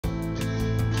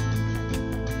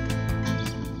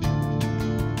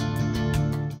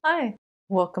Hi,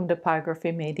 welcome to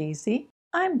Pyrography Made Easy.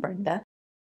 I'm Brenda.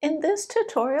 In this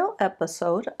tutorial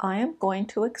episode, I am going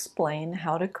to explain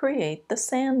how to create the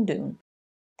sand dune.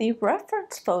 The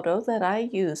reference photo that I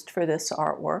used for this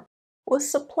artwork was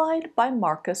supplied by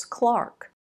Marcus Clarke.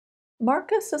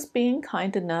 Marcus is being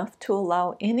kind enough to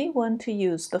allow anyone to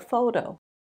use the photo,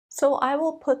 so I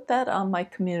will put that on my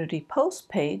community post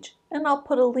page and I'll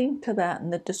put a link to that in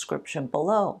the description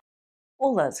below.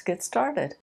 Well, let's get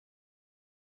started.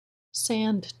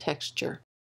 Sand texture.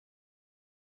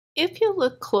 If you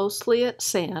look closely at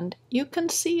sand, you can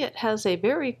see it has a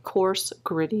very coarse,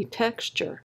 gritty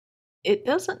texture. It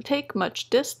doesn't take much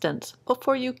distance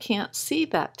before you can't see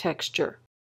that texture.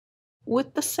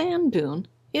 With the sand dune,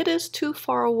 it is too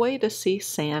far away to see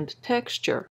sand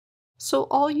texture. So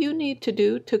all you need to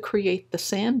do to create the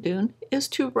sand dune is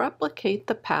to replicate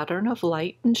the pattern of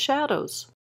light and shadows.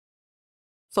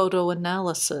 Photo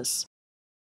analysis.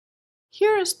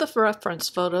 Here is the reference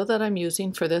photo that I'm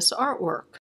using for this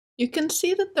artwork. You can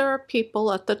see that there are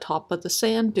people at the top of the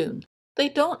sand dune. They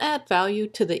don't add value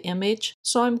to the image,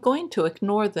 so I'm going to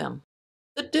ignore them.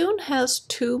 The dune has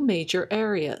two major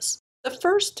areas. The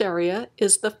first area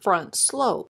is the front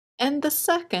slope, and the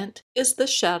second is the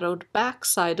shadowed back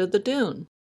side of the dune.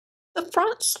 The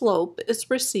front slope is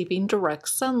receiving direct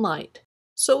sunlight,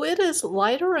 so it is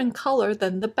lighter in color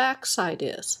than the back side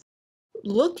is.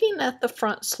 Looking at the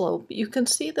front slope, you can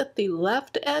see that the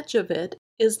left edge of it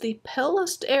is the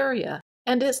palest area,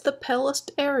 and it's the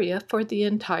palest area for the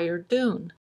entire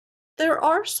dune. There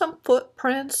are some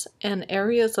footprints and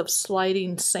areas of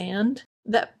sliding sand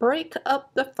that break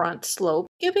up the front slope,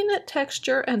 giving it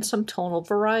texture and some tonal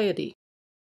variety.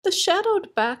 The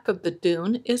shadowed back of the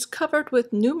dune is covered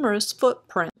with numerous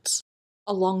footprints.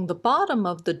 Along the bottom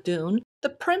of the dune, the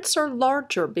prints are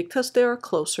larger because they are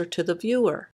closer to the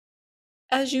viewer.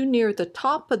 As you near the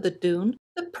top of the dune,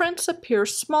 the prints appear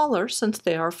smaller since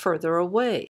they are further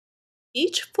away.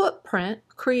 Each footprint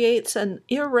creates an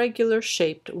irregular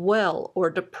shaped well or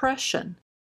depression.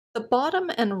 The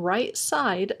bottom and right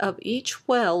side of each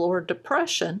well or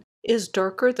depression is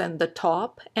darker than the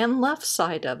top and left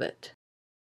side of it.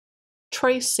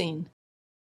 Tracing.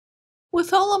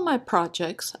 With all of my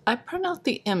projects, I print out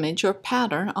the image or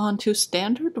pattern onto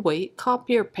standard weight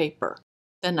copier paper.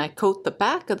 Then I coat the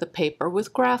back of the paper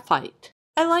with graphite.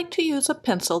 I like to use a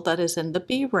pencil that is in the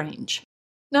B range.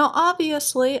 Now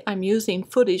obviously I'm using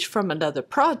footage from another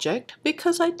project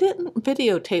because I didn't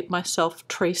videotape myself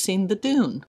tracing the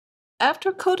dune.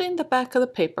 After coating the back of the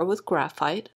paper with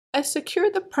graphite, I secure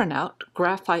the printout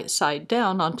graphite side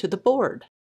down onto the board.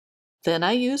 Then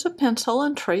I use a pencil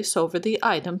and trace over the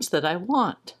items that I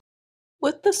want.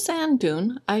 With the sand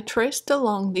dune, I traced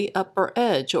along the upper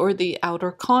edge or the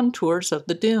outer contours of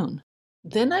the dune.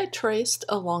 Then I traced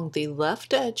along the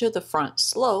left edge of the front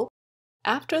slope.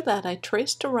 After that, I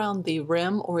traced around the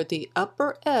rim or the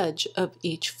upper edge of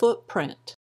each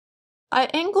footprint. I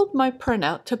angled my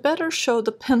printout to better show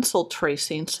the pencil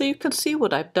tracing so you can see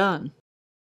what I've done.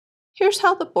 Here's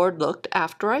how the board looked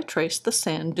after I traced the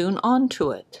sand dune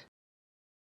onto it.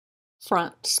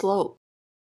 Front slope.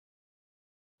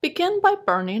 Begin by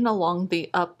burning along the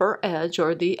upper edge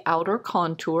or the outer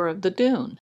contour of the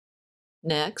dune.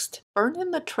 Next, burn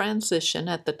in the transition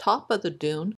at the top of the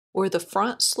dune where the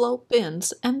front slope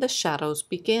ends and the shadows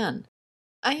begin.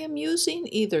 I am using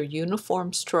either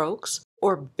uniform strokes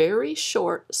or very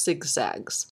short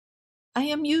zigzags. I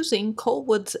am using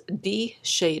Colwood's D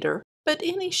shader, but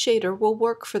any shader will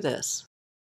work for this.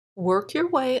 Work your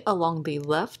way along the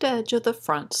left edge of the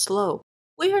front slope.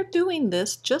 We are doing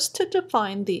this just to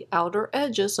define the outer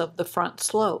edges of the front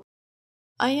slope.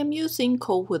 I am using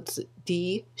Colwood's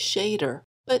D shader,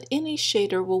 but any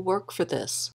shader will work for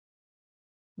this.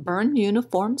 Burn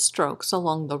uniform strokes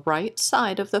along the right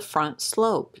side of the front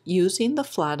slope using the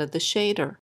flat of the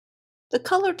shader. The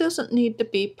color doesn't need to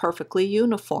be perfectly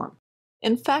uniform.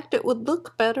 In fact, it would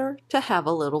look better to have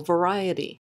a little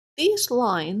variety. These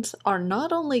lines are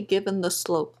not only given the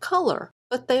slope color,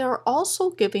 but they are also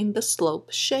giving the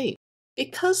slope shape.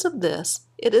 Because of this,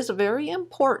 it is very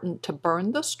important to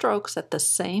burn the strokes at the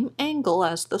same angle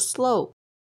as the slope.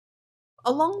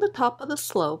 Along the top of the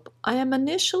slope, I am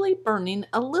initially burning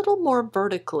a little more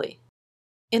vertically.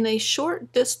 In a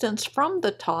short distance from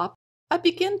the top, I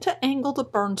begin to angle the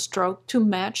burn stroke to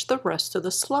match the rest of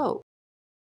the slope.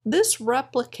 This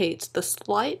replicates the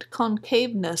slight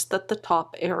concaveness that the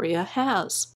top area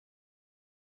has.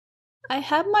 I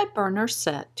have my burner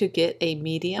set to get a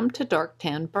medium to dark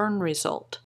tan burn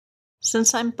result.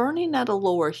 Since I'm burning at a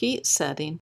lower heat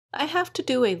setting, I have to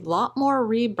do a lot more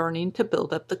reburning to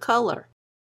build up the color.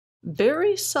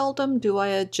 Very seldom do I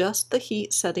adjust the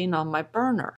heat setting on my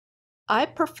burner. I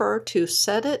prefer to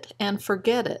set it and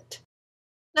forget it.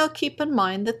 Now keep in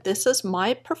mind that this is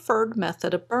my preferred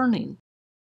method of burning.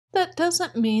 That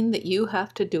doesn't mean that you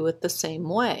have to do it the same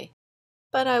way,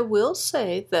 but I will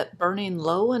say that burning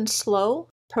low and slow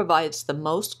provides the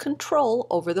most control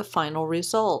over the final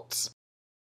results.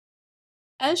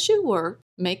 As you work,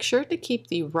 make sure to keep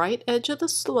the right edge of the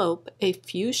slope a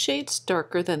few shades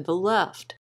darker than the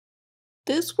left.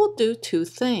 This will do two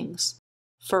things.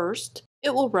 First,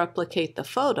 it will replicate the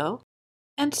photo,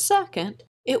 and second,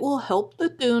 it will help the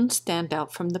dune stand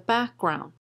out from the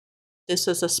background. This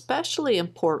is especially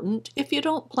important if you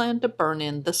don't plan to burn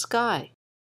in the sky.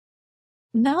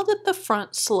 Now that the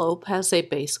front slope has a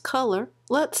base color,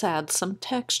 let's add some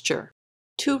texture.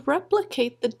 To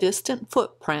replicate the distant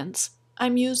footprints,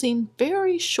 I'm using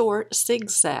very short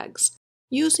zigzags,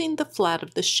 using the flat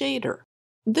of the shader.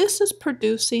 This is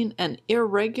producing an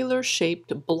irregular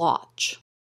shaped blotch.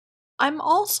 I'm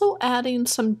also adding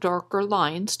some darker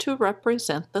lines to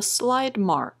represent the slide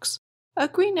marks. A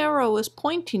green arrow is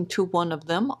pointing to one of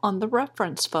them on the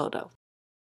reference photo.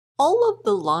 All of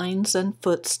the lines and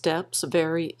footsteps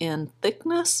vary in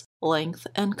thickness, length,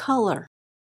 and color.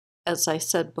 As I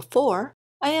said before,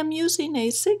 I am using a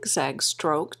zigzag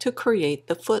stroke to create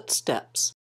the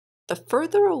footsteps. The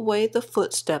further away the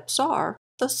footsteps are,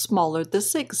 the smaller the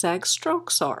zigzag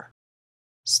strokes are.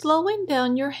 Slowing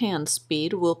down your hand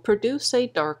speed will produce a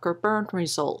darker burn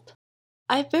result.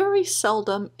 I very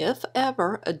seldom, if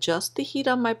ever, adjust the heat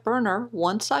on my burner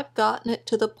once I've gotten it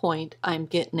to the point I'm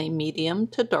getting a medium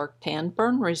to dark tan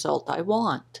burn result I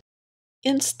want.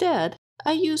 Instead,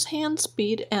 I use hand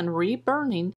speed and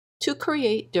reburning to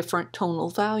create different tonal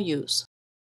values.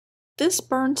 This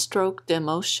burn stroke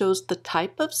demo shows the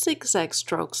type of zigzag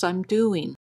strokes I'm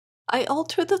doing. I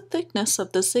alter the thickness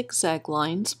of the zigzag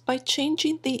lines by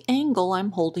changing the angle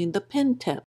I'm holding the pen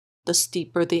tip. The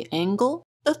steeper the angle,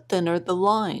 the thinner the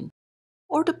line.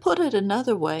 Or to put it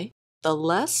another way, the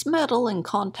less metal in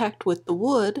contact with the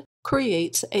wood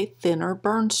creates a thinner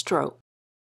burn stroke.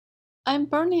 I'm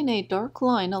burning a dark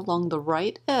line along the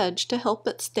right edge to help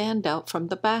it stand out from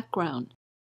the background.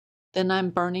 Then I'm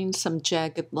burning some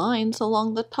jagged lines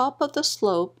along the top of the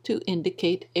slope to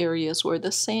indicate areas where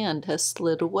the sand has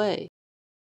slid away.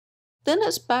 Then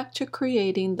it's back to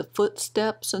creating the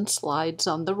footsteps and slides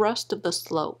on the rest of the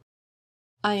slope.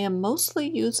 I am mostly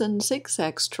using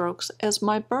zigzag strokes as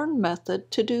my burn method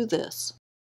to do this.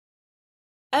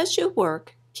 As you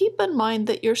work, keep in mind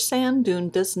that your sand dune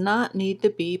does not need to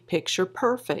be picture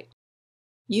perfect.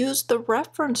 Use the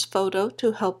reference photo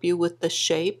to help you with the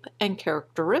shape and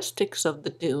characteristics of the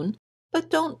dune, but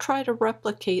don't try to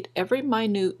replicate every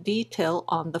minute detail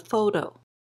on the photo.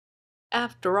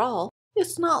 After all,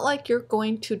 it's not like you're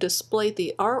going to display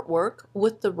the artwork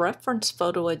with the reference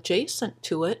photo adjacent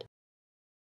to it.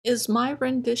 Is my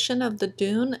rendition of the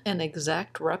dune an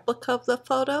exact replica of the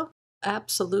photo?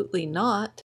 Absolutely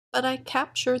not, but I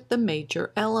captured the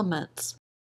major elements.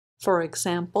 For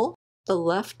example, the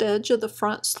left edge of the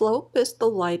front slope is the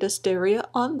lightest area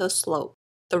on the slope.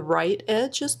 The right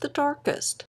edge is the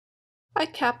darkest. I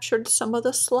captured some of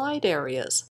the slide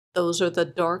areas. Those are the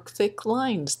dark, thick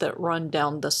lines that run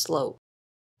down the slope.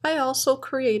 I also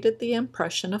created the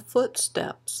impression of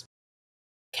footsteps.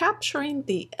 Capturing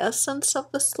the essence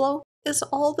of the slope is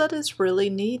all that is really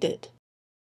needed.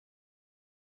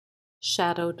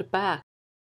 Shadowed back.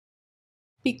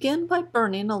 Begin by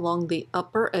burning along the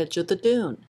upper edge of the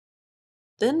dune.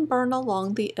 Then burn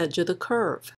along the edge of the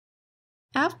curve.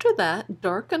 After that,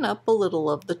 darken up a little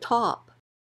of the top.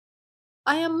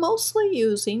 I am mostly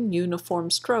using uniform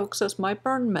strokes as my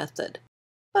burn method,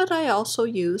 but I also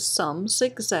use some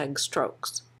zigzag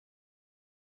strokes.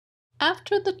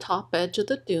 After the top edge of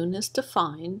the dune is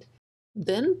defined,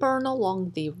 then burn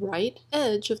along the right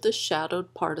edge of the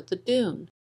shadowed part of the dune.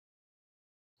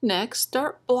 Next,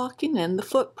 start blocking in the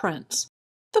footprints.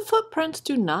 The footprints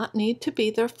do not need to be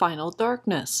their final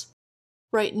darkness.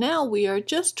 Right now we are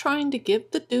just trying to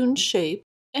give the dune shape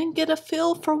and get a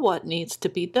feel for what needs to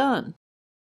be done.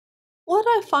 What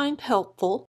I find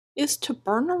helpful is to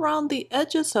burn around the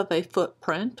edges of a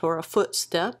footprint or a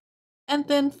footstep and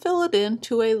then fill it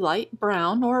into a light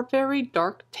brown or very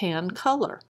dark tan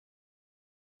color.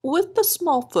 With the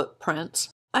small footprints,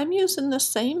 I'm using the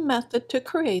same method to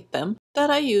create them that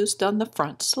I used on the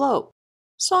front slope.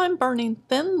 So I'm burning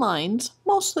thin lines,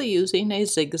 mostly using a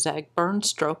zigzag burn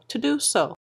stroke to do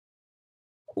so.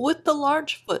 With the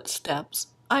large footsteps,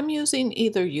 I'm using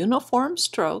either uniform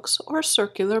strokes or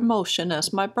circular motion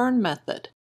as my burn method.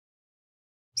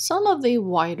 Some of the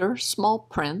wider, small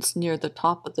prints near the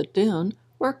top of the dune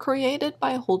were created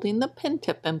by holding the pin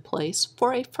tip in place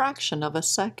for a fraction of a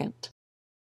second.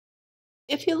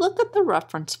 If you look at the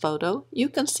reference photo, you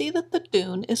can see that the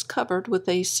dune is covered with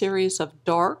a series of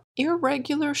dark,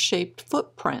 irregular-shaped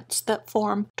footprints that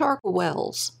form dark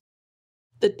wells.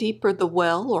 The deeper the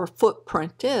well or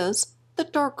footprint is, the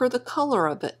darker the color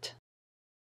of it.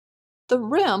 The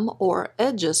rim or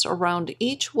edges around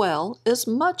each well is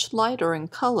much lighter in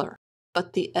color,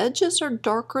 but the edges are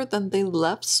darker than the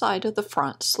left side of the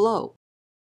front slope.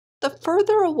 The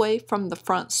further away from the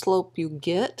front slope you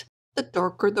get, the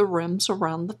darker the rims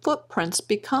around the footprints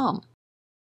become.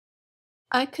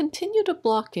 I continue to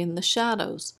block in the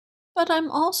shadows, but I'm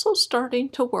also starting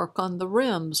to work on the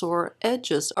rims or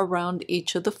edges around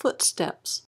each of the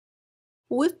footsteps.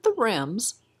 With the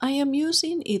rims, I am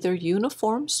using either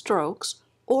uniform strokes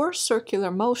or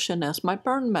circular motion as my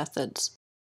burn methods.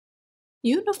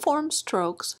 Uniform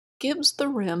strokes gives the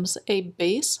rims a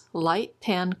base light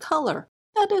tan color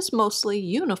that is mostly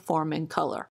uniform in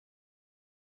color.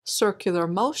 Circular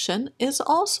motion is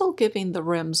also giving the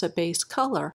rims a base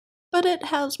color, but it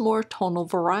has more tonal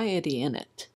variety in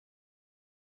it.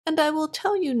 And I will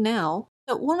tell you now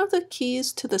that one of the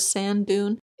keys to the sand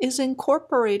dune is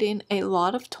incorporating a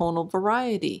lot of tonal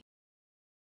variety.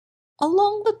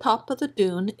 Along the top of the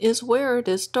dune is where it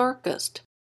is darkest,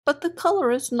 but the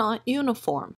color is not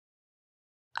uniform.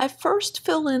 I first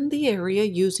fill in the area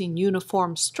using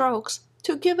uniform strokes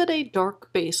to give it a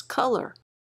dark base color.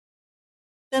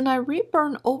 Then I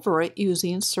reburn over it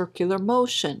using circular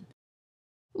motion.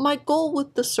 My goal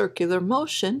with the circular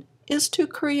motion is to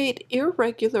create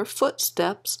irregular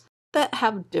footsteps that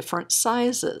have different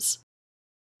sizes.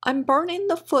 I'm burning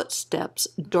the footsteps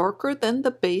darker than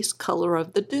the base color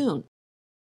of the dune.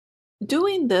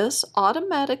 Doing this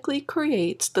automatically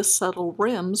creates the subtle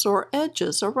rims or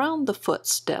edges around the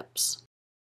footsteps.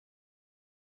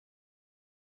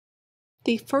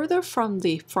 The further from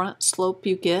the front slope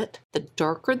you get, the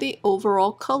darker the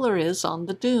overall color is on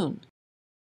the dune.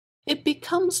 It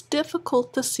becomes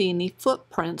difficult to see any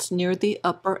footprints near the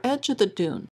upper edge of the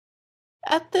dune.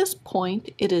 At this point,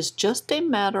 it is just a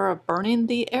matter of burning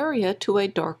the area to a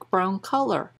dark brown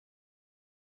color.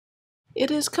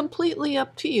 It is completely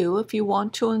up to you if you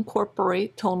want to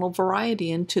incorporate tonal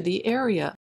variety into the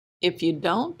area. If you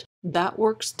don't, that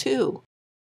works too.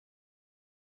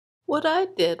 What I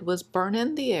did was burn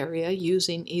in the area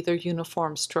using either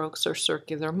uniform strokes or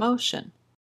circular motion.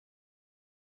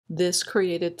 This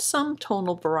created some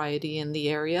tonal variety in the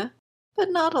area,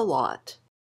 but not a lot.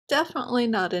 Definitely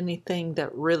not anything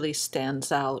that really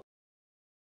stands out.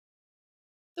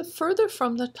 The further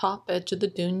from the top edge of the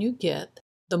dune you get,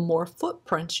 the more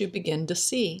footprints you begin to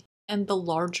see, and the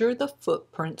larger the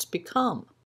footprints become.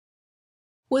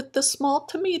 With the small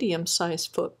to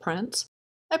medium-sized footprints,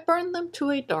 I burn them to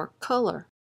a dark color.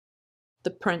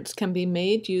 The prints can be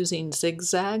made using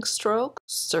zigzag stroke,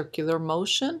 circular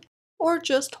motion, or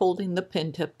just holding the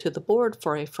pin tip to the board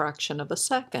for a fraction of a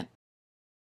second.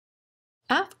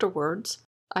 Afterwards,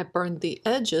 I burn the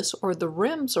edges or the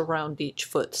rims around each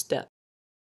footstep.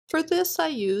 For this I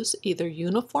use either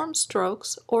uniform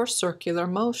strokes or circular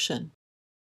motion.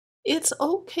 It's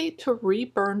okay to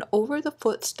reburn over the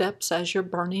footsteps as you're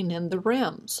burning in the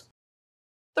rims.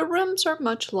 The rims are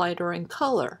much lighter in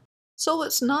color, so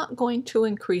it's not going to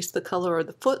increase the color of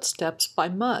the footsteps by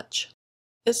much.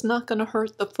 It's not going to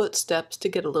hurt the footsteps to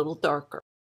get a little darker.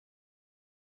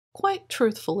 Quite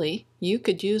truthfully, you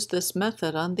could use this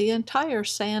method on the entire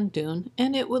sand dune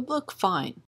and it would look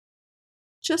fine.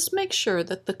 Just make sure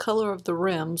that the color of the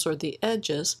rims or the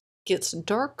edges gets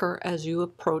darker as you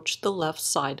approach the left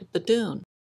side of the dune.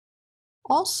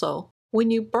 Also,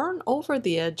 when you burn over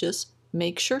the edges,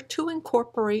 make sure to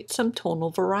incorporate some tonal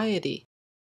variety.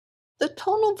 The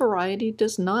tonal variety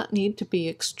does not need to be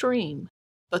extreme,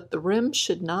 but the rims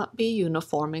should not be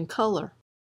uniform in color.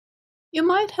 You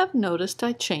might have noticed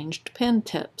I changed pen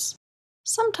tips.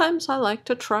 Sometimes I like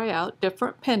to try out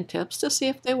different pen tips to see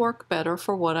if they work better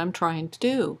for what I'm trying to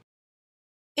do.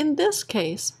 In this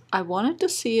case, I wanted to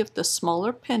see if the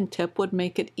smaller pen tip would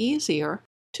make it easier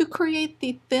to create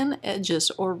the thin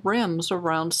edges or rims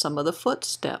around some of the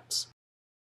footsteps.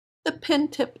 The pen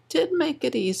tip did make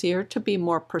it easier to be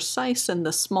more precise in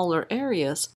the smaller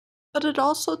areas, but it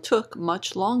also took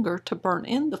much longer to burn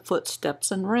in the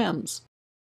footsteps and rims.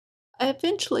 I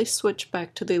eventually switched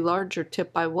back to the larger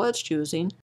tip I was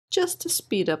using just to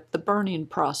speed up the burning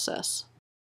process.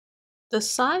 The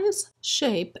size,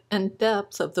 shape, and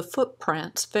depth of the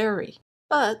footprints vary,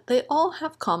 but they all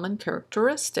have common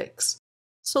characteristics.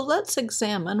 So let's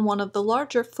examine one of the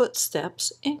larger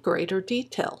footsteps in greater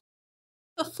detail.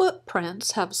 The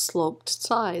footprints have sloped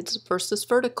sides versus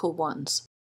vertical ones.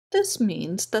 This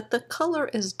means that the color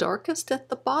is darkest at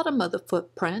the bottom of the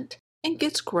footprint and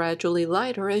gets gradually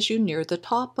lighter as you near the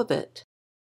top of it.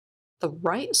 The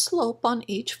right slope on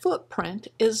each footprint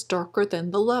is darker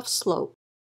than the left slope.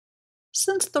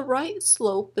 Since the right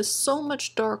slope is so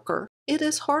much darker, it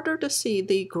is harder to see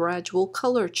the gradual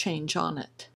color change on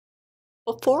it.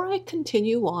 Before I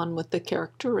continue on with the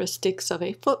characteristics of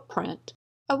a footprint,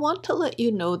 I want to let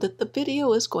you know that the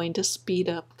video is going to speed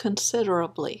up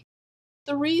considerably.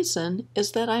 The reason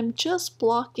is that I'm just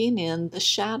blocking in the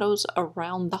shadows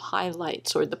around the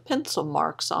highlights or the pencil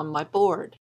marks on my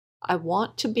board. I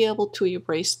want to be able to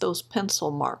erase those pencil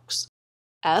marks.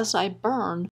 As I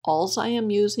burn, all I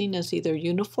am using is either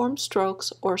uniform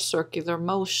strokes or circular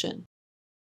motion.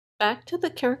 Back to the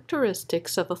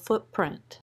characteristics of a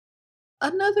footprint.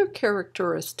 Another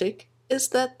characteristic is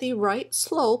that the right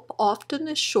slope often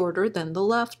is shorter than the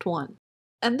left one,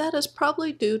 and that is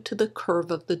probably due to the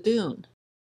curve of the dune.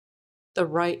 The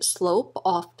right slope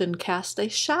often casts a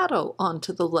shadow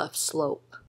onto the left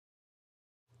slope.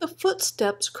 The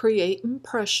footsteps create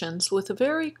impressions with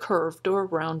very curved or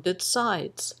rounded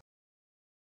sides.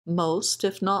 Most,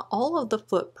 if not all of the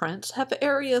footprints have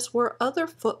areas where other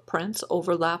footprints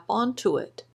overlap onto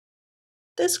it.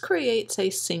 This creates a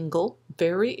single,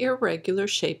 very irregular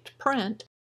shaped print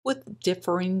with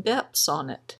differing depths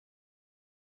on it.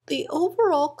 The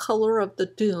overall color of the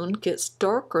dune gets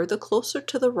darker the closer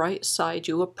to the right side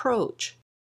you approach.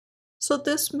 So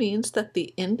this means that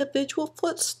the individual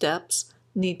footsteps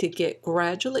need to get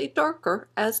gradually darker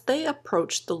as they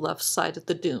approach the left side of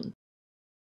the dune.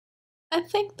 I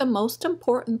think the most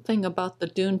important thing about the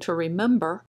dune to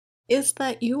remember is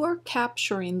that you are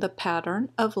capturing the pattern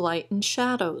of light and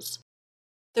shadows.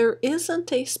 There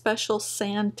isn't a special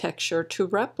sand texture to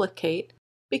replicate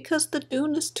because the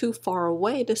dune is too far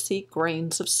away to see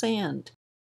grains of sand.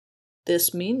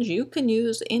 This means you can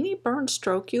use any burn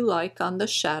stroke you like on the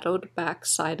shadowed back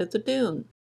side of the dune.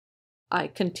 I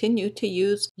continue to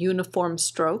use uniform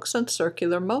strokes and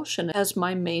circular motion as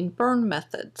my main burn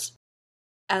methods.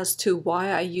 As to why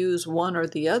I use one or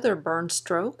the other burn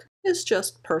stroke is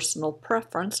just personal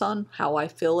preference on how I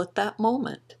feel at that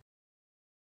moment.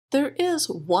 There is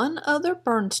one other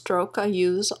burn stroke I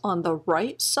use on the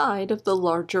right side of the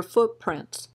larger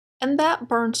footprints, and that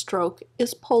burn stroke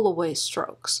is pull-away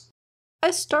strokes.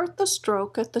 I start the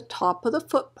stroke at the top of the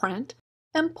footprint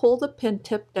and pull the pen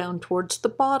tip down towards the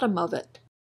bottom of it.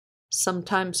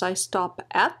 Sometimes I stop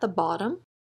at the bottom,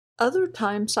 other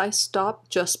times I stop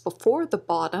just before the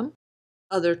bottom,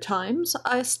 other times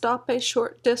I stop a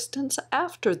short distance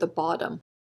after the bottom.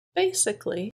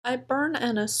 Basically, I burn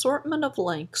an assortment of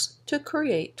lengths to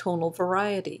create tonal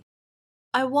variety.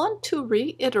 I want to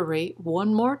reiterate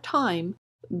one more time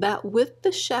that with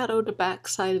the shadowed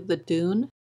backside of the dune,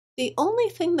 the only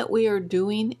thing that we are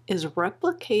doing is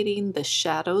replicating the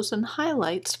shadows and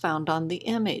highlights found on the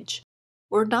image.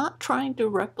 We're not trying to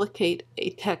replicate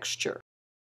a texture.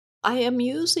 I am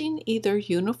using either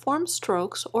uniform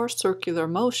strokes or circular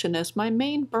motion as my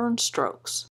main burn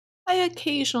strokes. I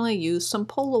occasionally use some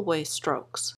pull-away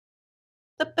strokes.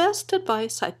 The best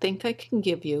advice I think I can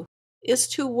give you is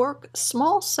to work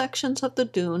small sections of the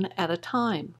dune at a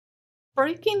time.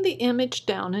 Breaking the image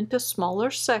down into smaller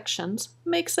sections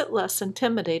makes it less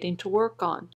intimidating to work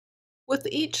on. With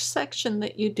each section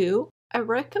that you do, I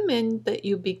recommend that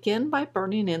you begin by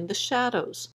burning in the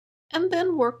shadows, and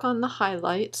then work on the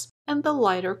highlights and the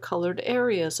lighter colored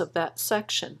areas of that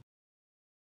section.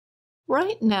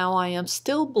 Right now I am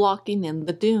still blocking in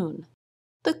the dune.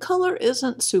 The color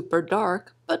isn't super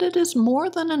dark, but it is more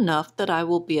than enough that I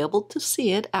will be able to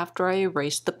see it after I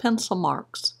erase the pencil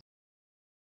marks.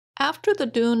 After the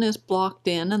dune is blocked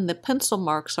in and the pencil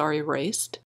marks are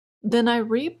erased, then I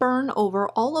reburn over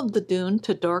all of the dune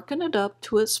to darken it up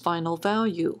to its final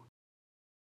value.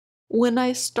 When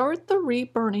I start the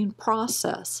reburning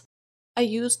process, I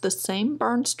use the same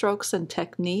burn strokes and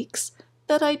techniques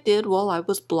that I did while I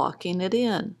was blocking it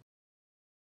in.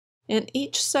 In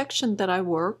each section that I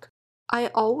work, I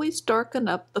always darken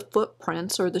up the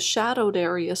footprints or the shadowed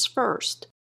areas first.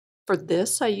 For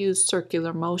this, I use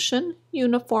circular motion,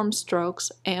 uniform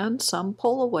strokes, and some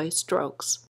pull-away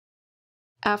strokes.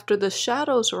 After the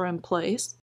shadows are in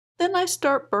place, then I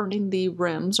start burning the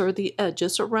rims or the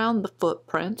edges around the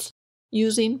footprints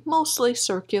using mostly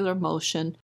circular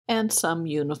motion and some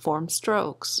uniform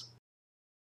strokes.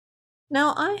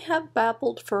 Now I have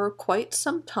babbled for quite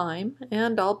some time,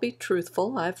 and I'll be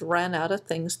truthful, I've ran out of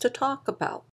things to talk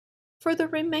about. For the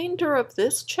remainder of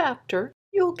this chapter,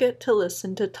 you'll get to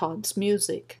listen to Todd's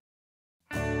music.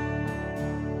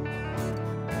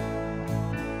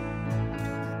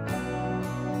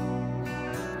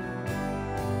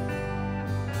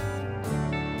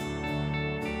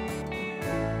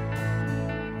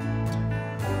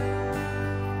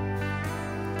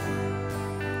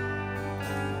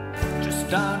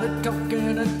 started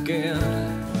talking again.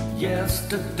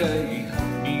 Yesterday,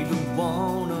 neither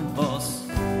one of us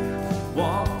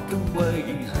walked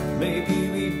away. Maybe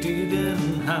we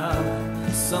didn't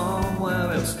have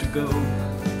somewhere else to go.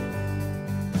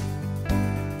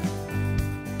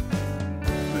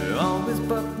 We're always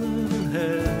butting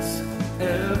heads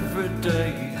every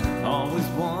day, always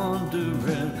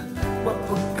wondering what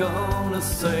we're gonna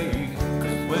say.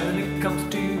 'Cause when it comes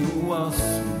to us,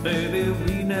 baby,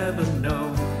 we never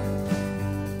know.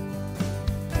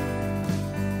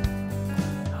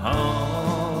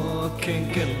 Oh,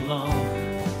 can't get along.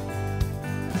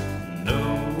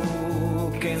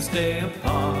 No, can't stay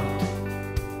apart.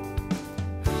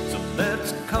 So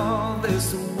let's call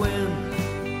this a win.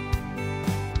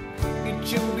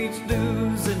 Get your beats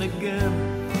losing again.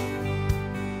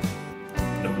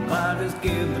 Nobody's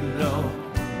giving up,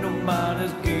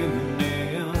 nobody's giving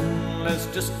in. Let's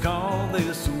just call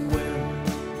this a win.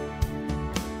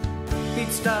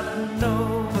 Beats starting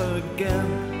over again.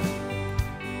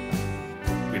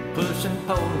 We push and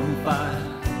pull and fight,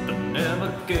 but never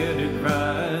get it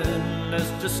right.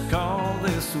 Let's just call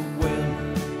this a win.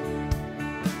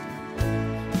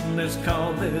 Let's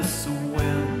call this a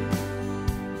win.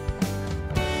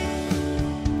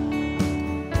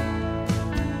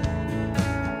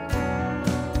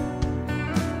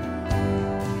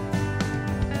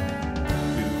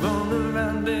 We roll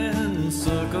around in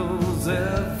circles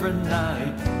every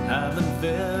night, haven't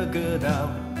figured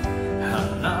out how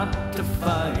not to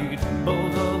fight.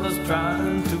 Both of us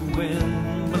trying to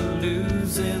win, but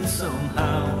losing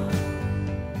somehow.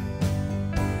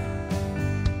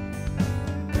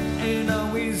 Ain't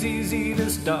always easy to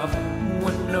stop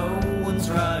when no one's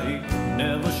right.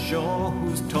 Never sure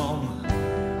whose tongue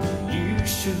you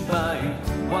should bite.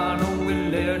 Why don't we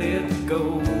let it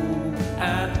go,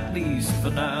 at least for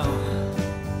now?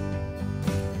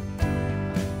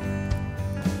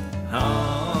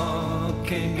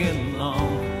 Can't get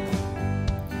along.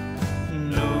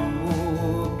 No,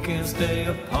 can't stay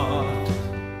apart.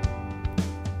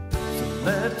 So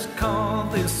let's call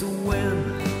this a win.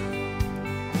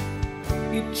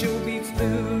 Get your beats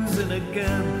losing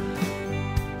again.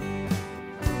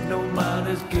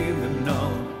 Nobody's giving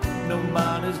up,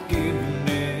 nobody's giving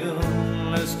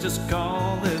in. Let's just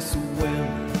call this a win.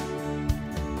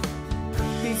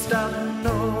 Beats starting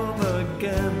over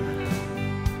again.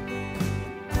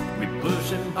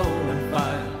 Push and pull and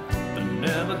fight, but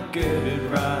never get it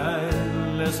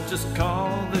right. Let's just call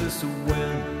this a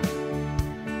win.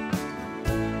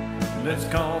 Let's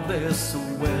call this a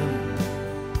win.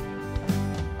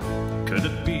 Could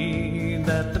it be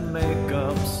that the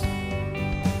makeups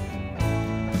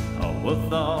are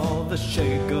worth all the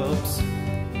shakeups?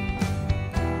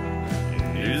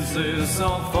 Is this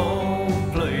our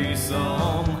fault place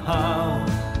somehow?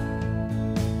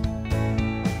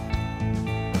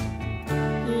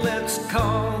 Let's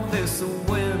call this a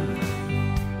win.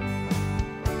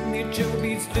 Get your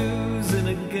beats losing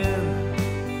again.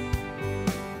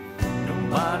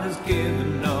 Nobody's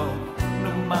giving up,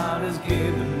 nobody's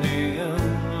giving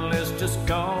in. Let's just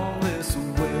call this a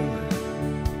win.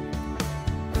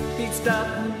 Beats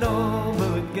starting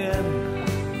over again.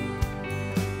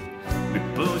 We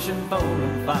push and pull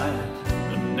and fight,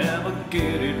 but never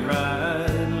get it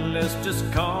right. Let's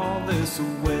just call this a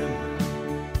win.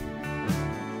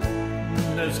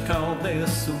 Let's call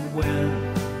this a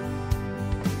win.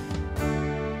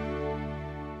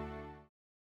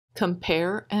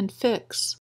 Compare and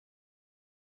fix.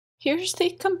 Here's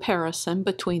the comparison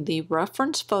between the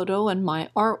reference photo and my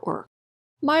artwork.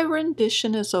 My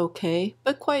rendition is okay,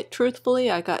 but quite truthfully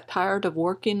I got tired of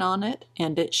working on it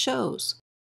and it shows.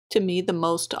 To me, the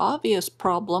most obvious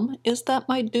problem is that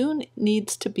my dune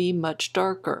needs to be much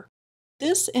darker.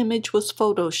 This image was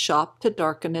photoshopped to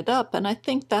darken it up, and I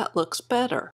think that looks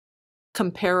better.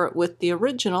 Compare it with the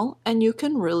original, and you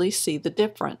can really see the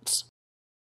difference.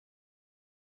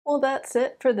 Well, that's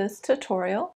it for this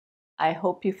tutorial. I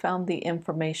hope you found the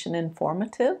information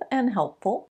informative and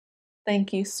helpful.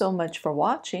 Thank you so much for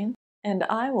watching, and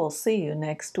I will see you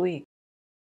next week.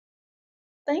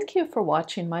 Thank you for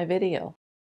watching my video.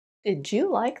 Did you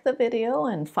like the video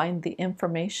and find the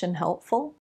information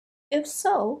helpful? If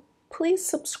so, please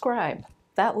subscribe.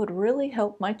 That would really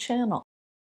help my channel.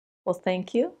 Well,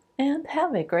 thank you and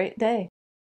have a great day.